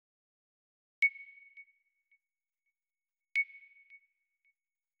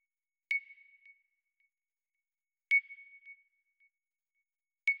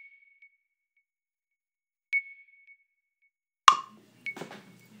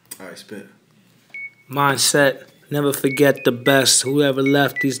Alright, spit. Mindset. Never forget the best. Whoever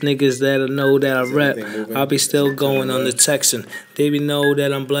left, these niggas that'll know that I rep. I'll be still going on the Texan. They be know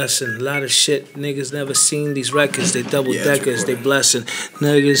that I'm blessing. A lot of shit niggas never seen these records. They double deckers. They blessing.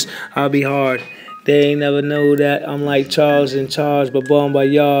 Niggas, I'll be hard. They ain't never know that I'm like Charles in charge, but Bon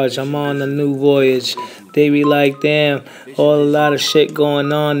Voyage. I'm on a new voyage. They be like, damn, a lot of shit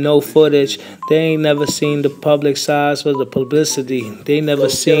going on, no footage. They ain't never seen the public size for the publicity. They never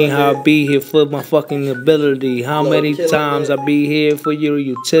seen how I be here for my fucking ability. How many times I be here for your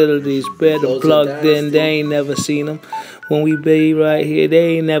utilities. Better plugged in, they ain't never seen them. When we be right here,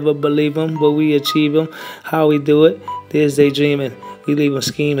 they ain't never believe them, but we achieve them. How we do it? There's they dreaming. We leave them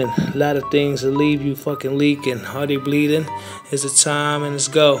scheming. A lot of things that leave you fucking leaking. Are they bleeding? It's a time and it's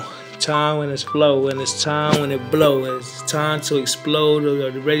go. Time when it's flow, and it's time when it blow. It's time to explode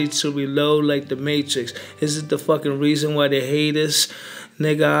or ready to reload like the Matrix. Is it the fucking reason why they hate us?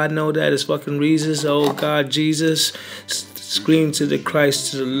 Nigga, I know that it's fucking reasons. Oh God, Jesus. Scream to the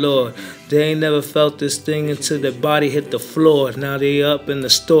Christ, to the Lord. They ain't never felt this thing until their body hit the floor. Now they up in the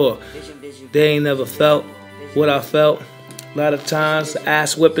store. They ain't never felt what I felt. A lot of times, the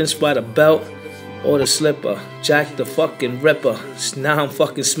ass whippings by the belt or the slipper. Jack the fucking Ripper. Now I'm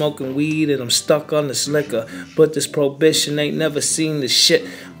fucking smoking weed and I'm stuck on this liquor. But this prohibition ain't never seen this shit.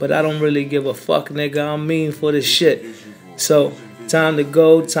 But I don't really give a fuck, nigga. I'm mean for this shit. So, time to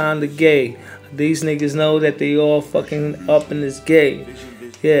go, time to gay. These niggas know that they all fucking up in this game.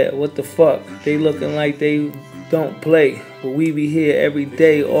 Yeah, what the fuck? They looking like they don't play. But we be here every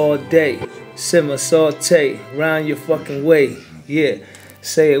day, all day. Simmer, saute, round your fucking way. Yeah,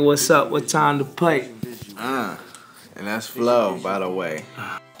 say it, what's up, what time to play? And that's flow, by the way.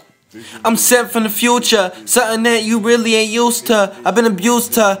 I'm sent from the future, something that you really ain't used to. I've been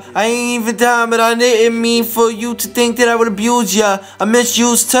abused to. I ain't even down, but I didn't mean for you to think that I would abuse ya. I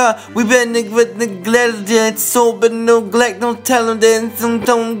misused her. We been neglected, so but no neglect, don't tell them that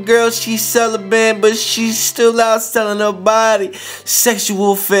some girl she's celibate, but she's still out selling her body.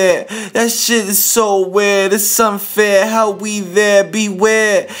 Sexual affair. That shit is so weird. It's unfair. How we there?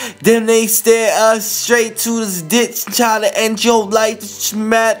 Beware. Then they stare us straight to this ditch, try to end your life. It's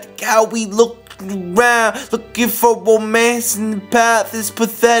mad. How we look around, looking for romance, and the path is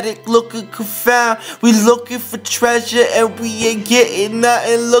pathetic, looking confound. We looking for treasure and we ain't getting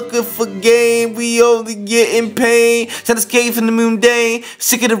nothing. Looking for game, we only getting pain. Trying to escape from the mundane,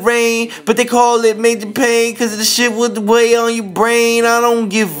 sick of the rain, but they call it major pain, cause the shit would weigh on your brain. I don't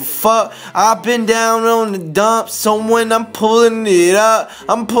give a fuck. I've been down on the dump, so when I'm pulling it up,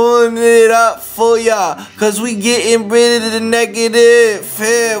 I'm pulling it up for y'all, cause we getting rid of the negative.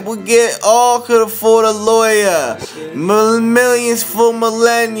 Yeah, we get all could afford a lawyer. Millions for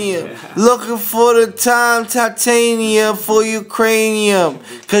millennium. Looking for the time titanium for Ukrainian.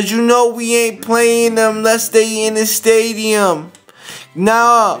 Cause you know we ain't playing them unless they in the stadium.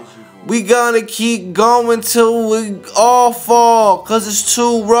 Now we gonna keep going till we all fall, cause it's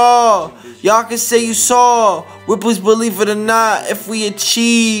too raw. Y'all can say you saw. Ripples, believe it or not, if we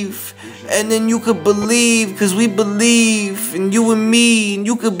achieve. And then you could believe, cause we believe in you and me, and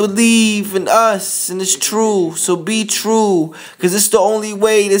you could believe in us, and it's true. So be true, cause it's the only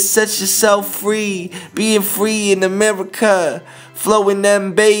way to set yourself free. Being free in America, flowing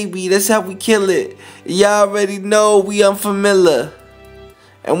them baby, that's how we kill it. Y'all already know we unfamiliar,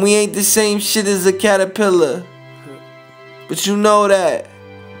 and we ain't the same shit as a caterpillar. But you know that,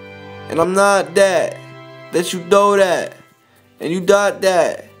 and I'm not that. That you know that, and you got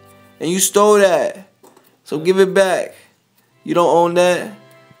that. And you stole that, so give it back. You don't own that.